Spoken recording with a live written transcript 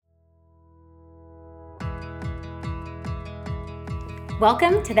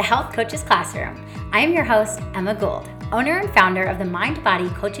Welcome to the Health Coaches Classroom. I am your host, Emma Gould, owner and founder of the Mind Body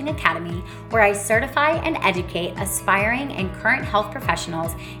Coaching Academy, where I certify and educate aspiring and current health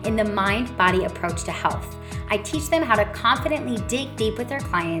professionals in the mind-body approach to health. I teach them how to confidently dig deep with their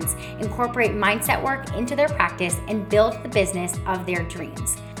clients, incorporate mindset work into their practice, and build the business of their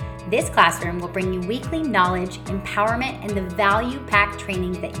dreams. This classroom will bring you weekly knowledge, empowerment, and the value-packed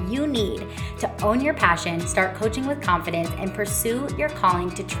training that you need to own your passion, start coaching with confidence, and pursue your calling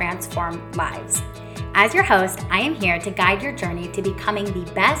to transform lives. As your host, I am here to guide your journey to becoming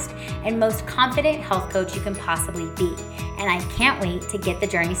the best and most confident health coach you can possibly be. And I can't wait to get the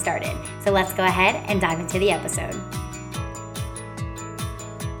journey started. So let's go ahead and dive into the episode.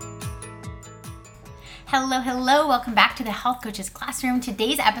 Hello. Welcome back to the Health Coaches Classroom.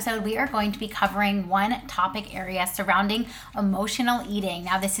 Today's episode, we are going to be covering one topic area surrounding emotional eating.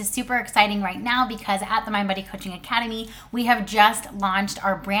 Now, this is super exciting right now because at the Mind Body Coaching Academy, we have just launched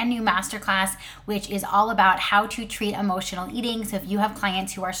our brand new masterclass, which is all about how to treat emotional eating. So if you have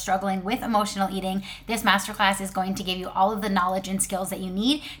clients who are struggling with emotional eating, this masterclass is going to give you all of the knowledge and skills that you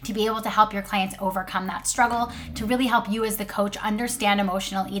need to be able to help your clients overcome that struggle, to really help you as the coach understand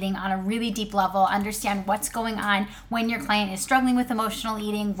emotional eating on a really deep level, understand what's going on when your client is struggling with emotional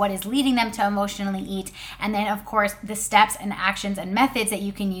eating, what is leading them to emotionally eat, and then of course the steps and actions and methods that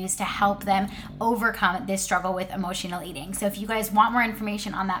you can use to help them overcome this struggle with emotional eating. So if you guys want more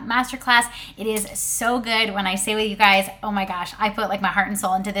information on that masterclass, it is so good. When I say with you guys, oh my gosh, I put like my heart and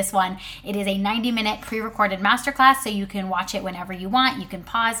soul into this one. It is a 90-minute pre-recorded masterclass, so you can watch it whenever you want. You can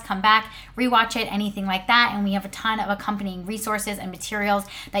pause, come back, rewatch it, anything like that. And we have a ton of accompanying resources and materials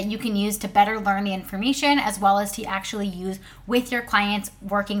that you can use to better learn the information, as well as to actually use with your clients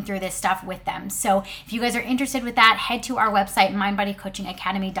working through this stuff with them. So if you guys are interested with that, head to our website,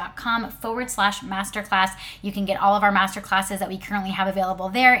 mindbodycoachingacademy.com/masterclass. You can get all of our masterclasses that we currently have available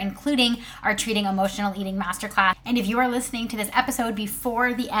there, including our Treating Emotional Eating Masterclass. And if you are listening to this episode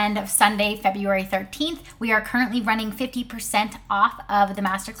before the end of Sunday, February 13th, we are currently running 50% off of the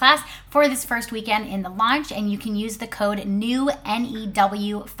masterclass for this first weekend in the launch, and you can use the code NEW,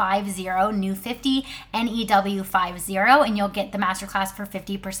 NEW50, NEW50, NEW50, and you'll get the masterclass for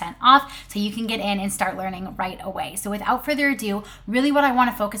 50% off, so you can get in and start learning right away. So without further ado, really what I want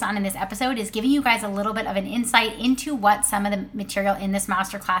to focus on in this episode is giving you guys a little bit of an insight into what some of the material in this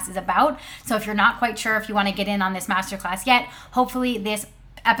masterclass is about. So if you're not quite sure if you want to get in on this masterclass yet, hopefully this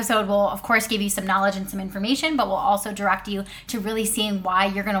episode will of course give you some knowledge and some information, but will also direct you to really seeing why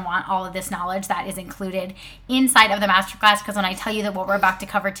you're going to want all of this knowledge that is included inside of the masterclass. Because when I tell you that what we're about to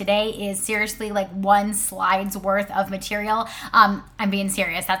cover today is seriously like one slide's worth of material, I'm being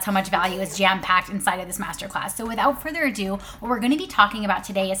serious. That's how much value is jam-packed inside of this masterclass. So without further ado, what we're going to be talking about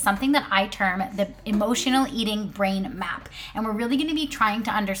today is something that I term the emotional eating brain map. And we're really going to be trying to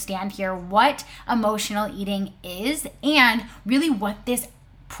understand here what emotional eating is and really what this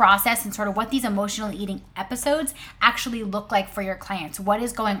process and sort of what these emotional eating episodes actually look like for your clients. What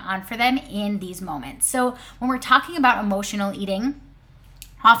is going on for them in these moments? So when we're talking about emotional eating,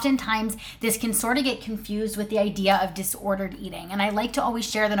 oftentimes this can sort of get confused with the idea of disordered eating. And I like to always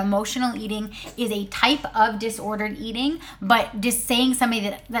share that emotional eating is a type of disordered eating, but just saying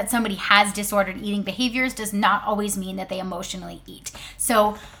that somebody has disordered eating behaviors does not always mean that they emotionally eat.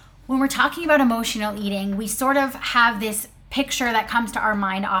 So when we're talking about emotional eating, we sort of have this picture that comes to our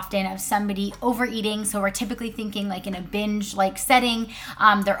mind often of somebody overeating. So we're typically thinking like in a binge like setting,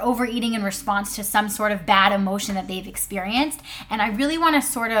 they're overeating in response to some sort of bad emotion that they've experienced. And I really want to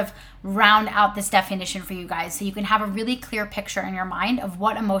sort of round out this definition for you guys so you can have a really clear picture in your mind of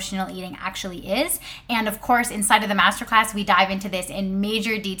what emotional eating actually is. And of course, inside of the masterclass, we dive into this in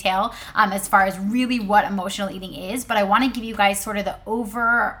major detail as far as really what emotional eating is. But I want to give you guys sort of the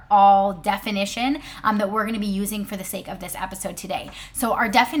overall definition that we're going to be using for the sake of this episode today. So our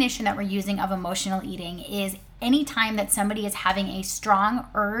definition that we're using of emotional eating is anytime that somebody is having a strong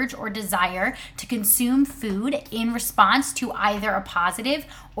urge or desire to consume food in response to either a positive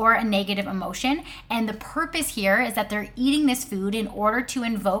or a negative emotion. And the purpose here is that they're eating this food in order to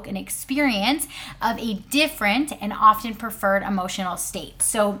invoke an experience of a different and often preferred emotional state.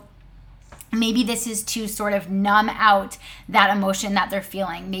 So maybe this is to sort of numb out that emotion that they're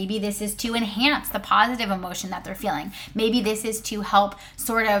feeling. Maybe this is to enhance the positive emotion that they're feeling. Maybe this is to help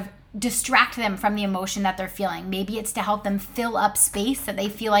sort of distract them from the emotion that they're feeling. Maybe it's to help them fill up space that they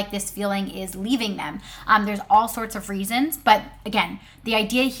feel like this feeling is leaving them. There's all sorts of reasons, but again, the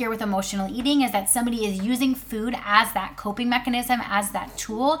idea here with emotional eating is that somebody is using food as that coping mechanism, as that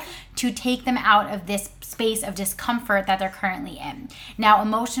tool to take them out of this space of discomfort that they're currently in. Now,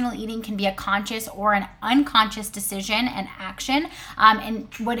 emotional eating can be a conscious or an unconscious decision and action. And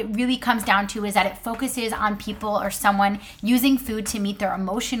what it really comes down to is that it focuses on people or someone using food to meet their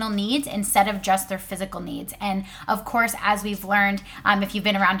emotional needs instead of just their physical needs. And of course, as we've learned, if you've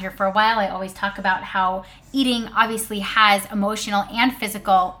been around here for a while, I always talk about how eating obviously has emotional and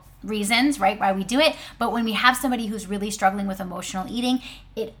physical reasons, right, why we do it. But when we have somebody who's really struggling with emotional eating,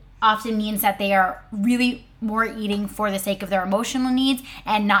 it often means that they are really more eating for the sake of their emotional needs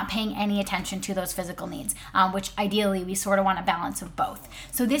and not paying any attention to those physical needs, which ideally we sort of want a balance of both.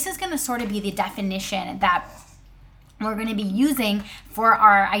 So this is going to sort of be the definition that we're going to be using for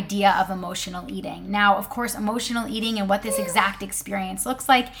our idea of emotional eating. Now, of course, emotional eating and what this exact experience looks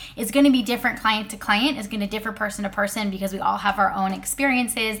like is going to be different client to client. It's going to differ person to person because we all have our own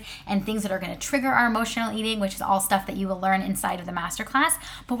experiences and things that are going to trigger our emotional eating, which is all stuff that you will learn inside of the masterclass.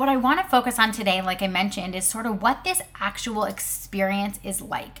 But what I want to focus on today, like I mentioned, is sort of what this actual experience is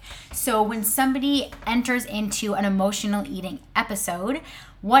like. So when somebody enters into an emotional eating episode,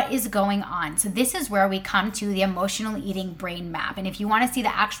 what is going on? So this is where we come to the emotional eating brain map. And if you want to see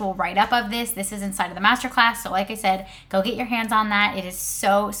the actual write-up of this is inside of the masterclass. So like I said, go get your hands on that. It is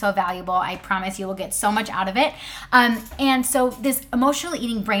so valuable. I promise you will get so much out of it. And so this emotional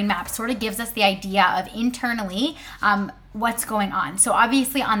eating brain map sort of gives us the idea of internally what's going on. So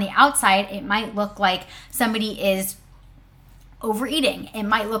obviously on the outside, it might look like somebody is overeating. It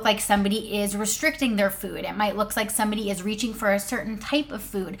might look like somebody is restricting their food. It might look like somebody is reaching for a certain type of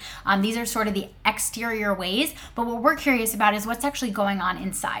food. These are sort of the exterior ways, but what we're curious about is what's actually going on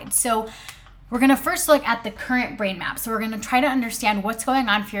inside. So we're going to first look at the current brain map. So we're going to try to understand what's going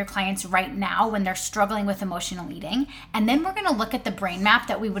on for your clients right now when they're struggling with emotional eating. And then we're going to look at the brain map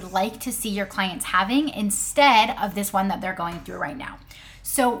that we would like to see your clients having instead of this one that they're going through right now.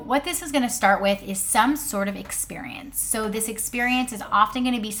 So what this is going to start with is some sort of experience. So this experience is often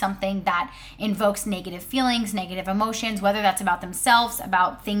going to be something that invokes negative feelings, negative emotions, whether that's about themselves,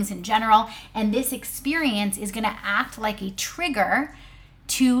 about things in general. And this experience is going to act like a trigger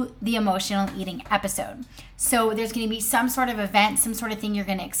to the emotional eating episode. So there's going to be some sort of event, some sort of thing you're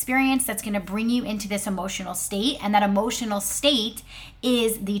going to experience that's going to bring you into this emotional state. And that emotional state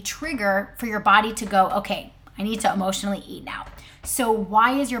is the trigger for your body to go, okay, I need to emotionally eat now. So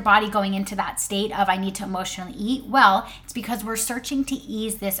why is your body going into that state of I need to emotionally eat? Well, it's because we're searching to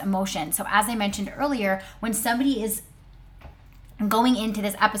ease this emotion. So as I mentioned earlier, when somebody is going into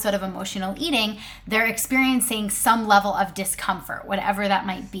this episode of emotional eating, they're experiencing some level of discomfort, whatever that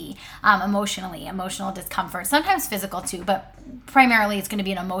might be, emotional discomfort, sometimes physical too, but primarily it's going to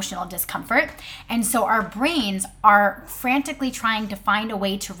be an emotional discomfort. And so our brains are frantically trying to find a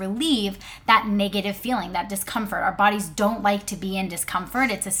way to relieve that negative feeling, that discomfort. Our bodies don't like to be in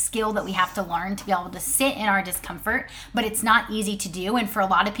discomfort. It's a skill that we have to learn to be able to sit in our discomfort, but it's not easy to do. And for a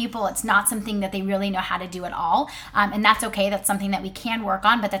lot of people, it's not something that they really know how to do at all. And that's okay. That's something that we can work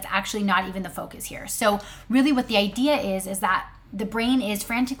on, but that's actually not even the focus here. So really what the idea is that the brain is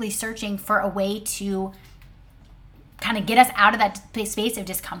frantically searching for a way to kind of get us out of that space of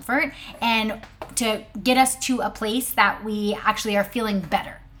discomfort and to get us to a place that we actually are feeling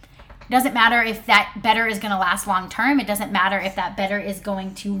better. It doesn't matter if that better is going to last long term. It doesn't matter if that better is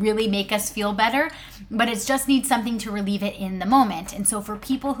going to really make us feel better, but it just needs something to relieve it in the moment. And so for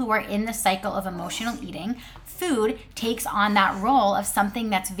people who are in the cycle of emotional eating, food takes on that role of something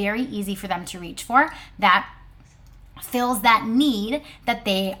that's very easy for them to reach for, that fills that need that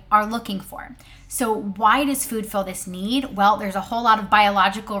they are looking for. So why does food fill this need? Well, there's a whole lot of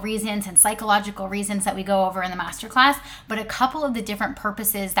biological reasons and psychological reasons that we go over in the masterclass, but a couple of the different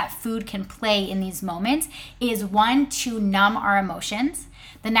purposes that food can play in these moments is one, to numb our emotions.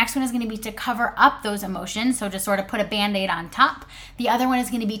 The next one is going to be to cover up those emotions, so to sort of put a Band-Aid on top. The other one is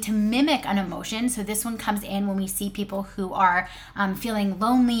going to be to mimic an emotion. So this one comes in when we see people who are feeling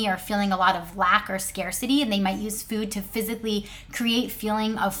lonely or feeling a lot of lack or scarcity, and they might use food to physically create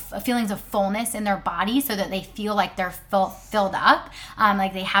feelings of fullness in their body so that they feel like they're filled up,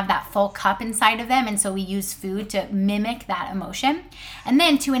 like they have that full cup inside of them. And so we use food to mimic that emotion. And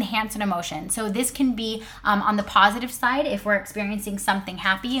then to enhance an emotion. So this can be on the positive side if we're experiencing something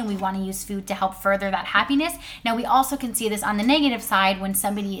happy and we want to use food to help further that happiness. Now we also can see this on the negative side when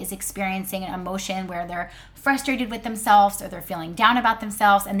somebody is experiencing an emotion where they're frustrated with themselves or they're feeling down about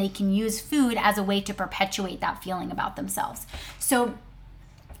themselves, and they can use food as a way to perpetuate that feeling about themselves. So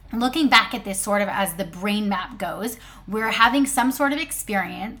looking back at this sort of as the brain map goes, we're having some sort of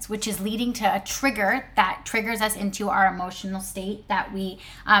experience, which is leading to a trigger that triggers us into our emotional state that we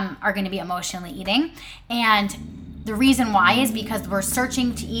are going to be emotionally eating. And the reason why is because we're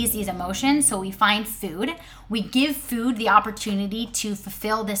searching to ease these emotions. So we find food. We give food the opportunity to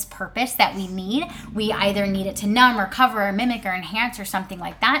fulfill this purpose that we need. We either need it to numb or cover or mimic or enhance or something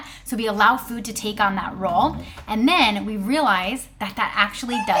like that. So we allow food to take on that role. And then we realize that that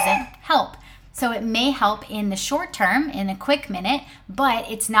actually doesn't help. So it may help in the short term, in a quick minute,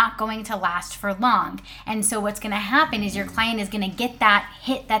 but it's not going to last for long. And so what's going to happen is your client is going to get that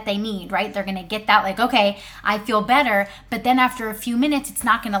hit that they need, right? They're going to get that like, okay, I feel better. But then after a few minutes, it's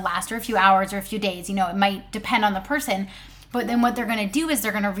not going to last, or a few hours or a few days. You know, it might depend on the person. But then what they're going to do is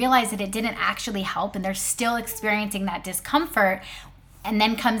they're going to realize that it didn't actually help, and they're still experiencing that discomfort. And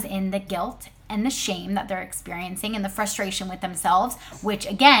then comes in the guilt and the shame that they're experiencing and the frustration with themselves, which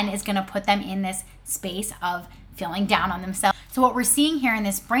again is going to put them in this space of feeling down on themselves. So what we're seeing here in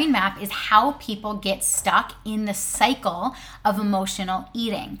this brain map is how people get stuck in the cycle of emotional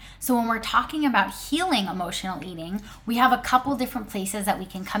eating. So when we're talking about healing emotional eating, we have a couple different places that we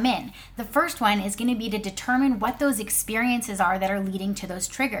can come in. The first one is going to be to determine what those experiences are that are leading to those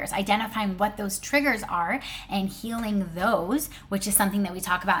triggers, identifying what those triggers are and healing those, which is something that we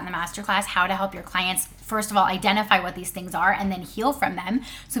talk about in the masterclass, how to help your clients first of all identify what these things are and then heal from them,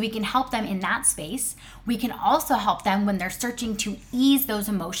 so we can help them in that space. We can also help them when they're searching to ease those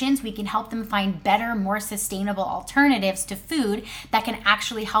emotions. We can help them find better, more sustainable alternatives to food that can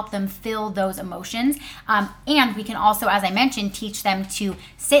actually help them fill those emotions. And we can also, as I mentioned, teach them to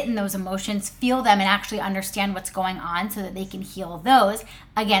sit in those emotions, feel them, and actually understand what's going on so that they can heal those.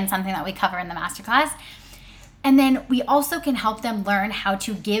 Again, something that we cover in the masterclass. And then we also can help them learn how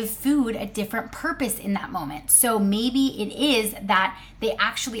to give food a different purpose in that moment. So maybe it is that they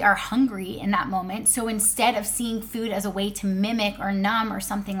actually are hungry in that moment. So instead of seeing food as a way to mimic or numb or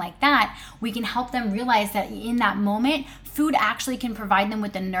something like that, we can help them realize that in that moment, food actually can provide them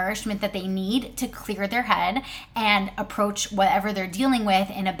with the nourishment that they need to clear their head and approach whatever they're dealing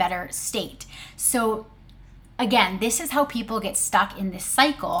with in a better state. So again, this is how people get stuck in this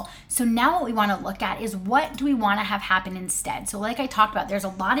cycle. So now what we want to look at is, what do we want to have happen instead? So like I talked about, there's a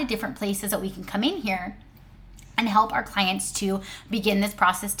lot of different places that we can come in here and help our clients to begin this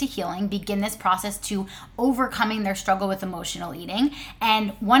process to healing, begin this process to overcoming their struggle with emotional eating.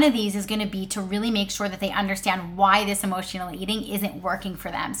 And one of these is going to be to really make sure that they understand why this emotional eating isn't working for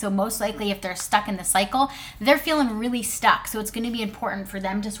them. So most likely if they're stuck in the cycle, they're feeling really stuck. So it's going to be important for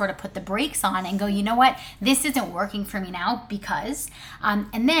them to sort of put the brakes on and go, you know what, this isn't working for me now because,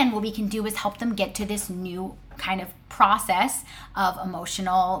 and then what we can do is help them get to this new kind of process of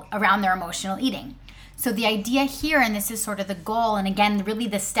around their emotional eating. So the idea here, and this is sort of the goal, and again, really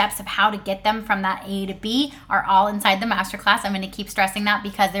the steps of how to get them from that A to B are all inside the masterclass. I'm going to keep stressing that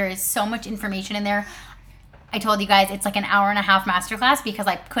because there is so much information in there. I told you guys it's like an hour and a half masterclass because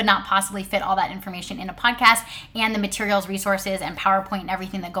I could not possibly fit all that information in a podcast, and the materials, resources, and PowerPoint and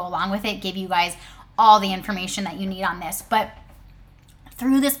everything that go along with it give you guys all the information that you need on this. But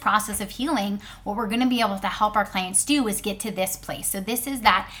through this process of healing, what we're going to be able to help our clients do is get to this place. So this is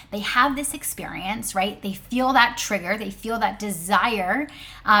that they have this experience, right? They feel that trigger, they feel that desire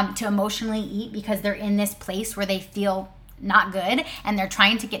to emotionally eat because they're in this place where they feel not good and they're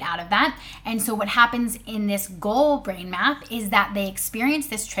trying to get out of that. And so what happens in this goal brain map is that they experience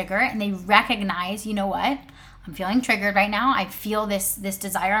this trigger and they recognize, you know what? I'm feeling triggered right now. I feel this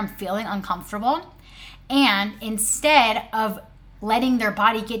desire. I'm feeling uncomfortable. And instead of letting their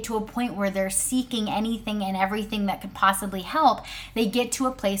body get to a point where they're seeking anything and everything that could possibly help, they get to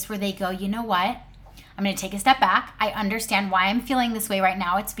a place where they go, you know what? I'm going to take a step back. I understand why I'm feeling this way right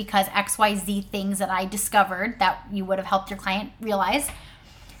now. It's because XYZ things that I discovered that you would have helped your client realize.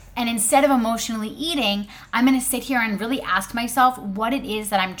 And instead of emotionally eating, I'm going to sit here and really ask myself what it is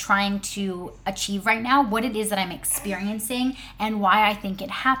that I'm trying to achieve right now, what it is that I'm experiencing, and why I think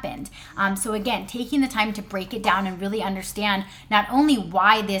it happened. So again, taking the time to break it down and really understand not only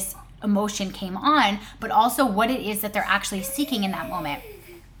why this emotion came on, but also what it is that they're actually seeking in that moment.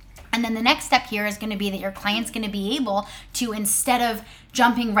 And then the next step here is going to be that your client's going to be able to, instead of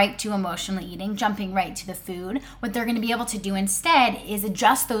jumping right to emotional eating, jumping right to the food, what they're going to be able to do instead is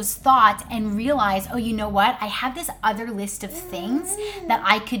adjust those thoughts and realize, oh, you know what? I have this other list of things that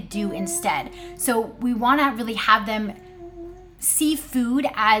I could do instead. So we want to really have them see food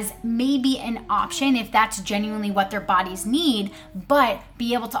as maybe an option if that's genuinely what their bodies need, but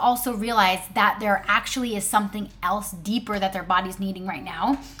be able to also realize that there actually is something else deeper that their body's needing right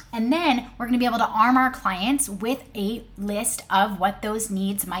now. And then we're going to be able to arm our clients with a list of what those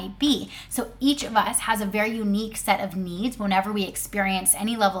needs might be. So each of us has a very unique set of needs. Whenever we experience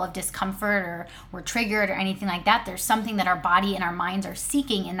any level of discomfort or we're triggered or anything like that, there's something that our body and our minds are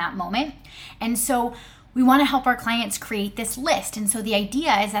seeking in that moment. And so we want to help our clients create this list. And so the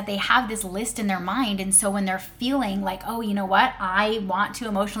idea is that they have this list in their mind. And so when they're feeling like, oh, you know what, I want to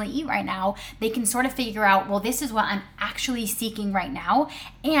emotionally eat right now, they can sort of figure out, well, this is what I'm actually seeking right now.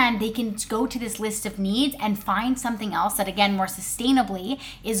 And they can go to this list of needs and find something else that, again, more sustainably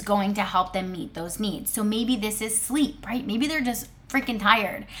is going to help them meet those needs. So maybe this is sleep, right? Maybe they're just freaking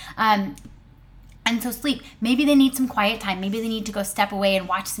tired. And so sleep, maybe they need some quiet time. Maybe they need to go step away and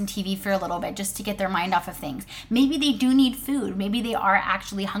watch some TV for a little bit just to get their mind off of things. Maybe they do need food. Maybe they are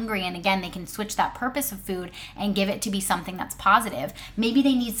actually hungry. And again, they can switch that purpose of food and give it to be something that's positive. Maybe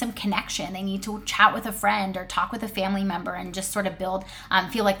they need some connection. They need to chat with a friend or talk with a family member and just sort of build,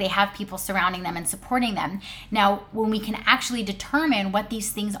 feel like they have people surrounding them and supporting them. Now, when we can actually determine what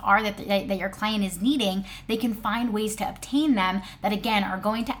these things are that your client is needing, they can find ways to obtain them that, again, are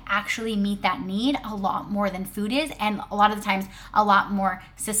going to actually meet that need a lot more than food is, and a lot of the times a lot more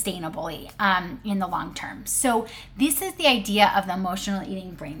sustainably in the long term. So this is the idea of the emotional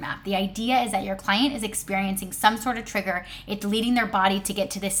eating brain map. The idea is that your client is experiencing some sort of trigger. It's leading their body to get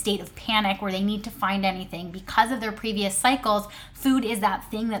to this state of panic where they need to find anything. Because of their previous cycles, food is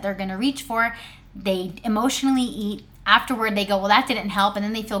that thing that they're going to reach for. They emotionally eat. Afterward, they go, well, that didn't help. And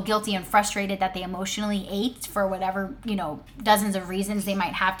then they feel guilty and frustrated that they emotionally ate for whatever, dozens of reasons they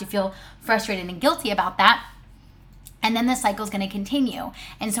might have to feel frustrated and guilty about that. And then the cycle is going to continue.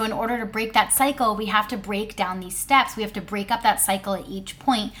 And so in order to break that cycle, we have to break down these steps. We have to break up that cycle at each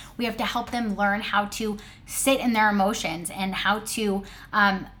point. We have to help them learn how to sit in their emotions and how to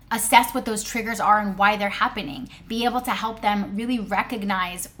assess what those triggers are and why they're happening. Be able to help them really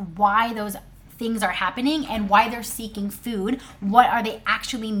recognize why those things are happening and why they're seeking food. What are they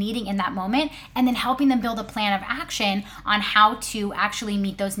actually needing in that moment? And then helping them build a plan of action on how to actually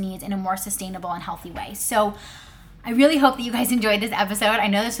meet those needs in a more sustainable and healthy way. So I really hope that you guys enjoyed this episode. I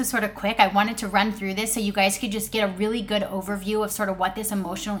know this was sort of quick. I wanted to run through this so you guys could just get a really good overview of sort of what this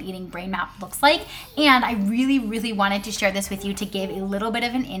emotional eating brain map looks like. And I really, really wanted to share this with you to give a little bit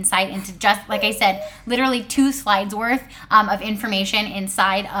of an insight into, just like I said, literally 2 slides worth of information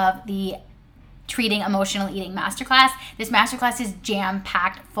inside of the Treating Emotional Eating Masterclass. This masterclass is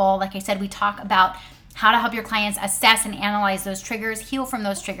jam-packed full. Like I said, we talk about how to help your clients assess and analyze those triggers, heal from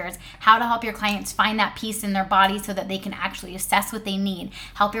those triggers, how to help your clients find that peace in their body so that they can actually assess what they need,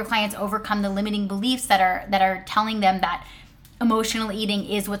 help your clients overcome the limiting beliefs that are telling them that emotional eating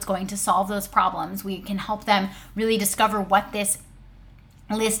is what's going to solve those problems. We can help them really discover what this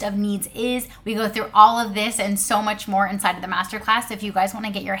list of needs is. We go through all of this and so much more inside of the masterclass. So if you guys want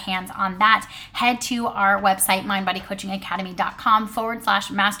to get your hands on that, head to our website,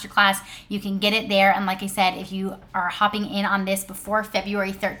 mindbodycoachingacademy.com/masterclass. You can get it there. And like I said, if you are hopping in on this before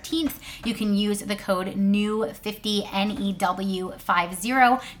February 13th, you can use the code NEW50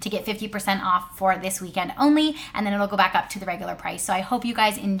 NEW50 to get 50% off for this weekend only. And then it'll go back up to the regular price. So I hope you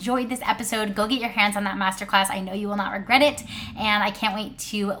guys enjoyed this episode. Go get your hands on that masterclass. I know you will not regret it. And I can't wait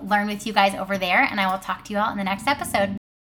to learn with you guys over there, and I will talk to you all in the next episode.